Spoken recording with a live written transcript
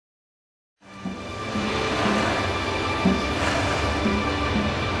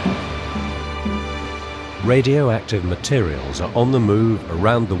Radioactive materials are on the move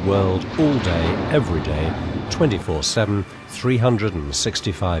around the world all day, every day, 24/7,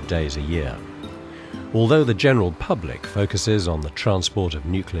 365 days a year. Although the general public focuses on the transport of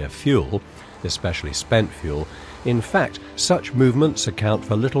nuclear fuel, especially spent fuel, in fact, such movements account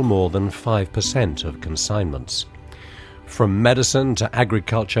for little more than 5% of consignments. From medicine to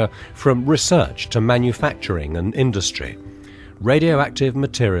agriculture, from research to manufacturing and industry, radioactive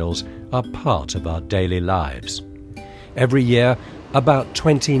materials are part of our daily lives. Every year, about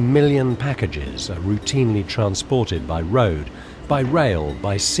 20 million packages are routinely transported by road, by rail,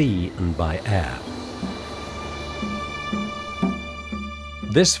 by sea and by air.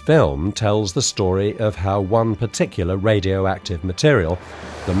 This film tells the story of how one particular radioactive material,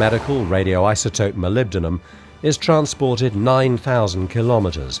 the medical radioisotope molybdenum, is transported 9,000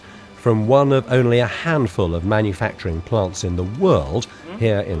 kilometers from one of only a handful of manufacturing plants in the world,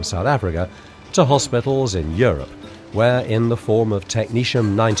 here in South Africa, to hospitals in Europe, where in the form of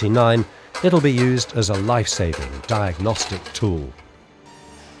technetium-99 it'll be used as a life-saving diagnostic tool.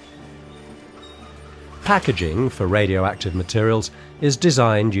 Packaging for radioactive materials is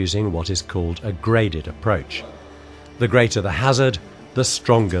designed using what is called a graded approach. The greater the hazard, the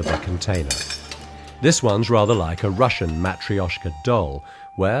stronger the container. This one's rather like a Russian matryoshka doll,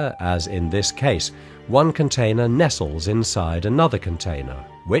 where, as in this case, one container nestles inside another container,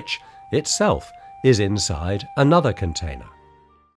 which, itself, is inside another container.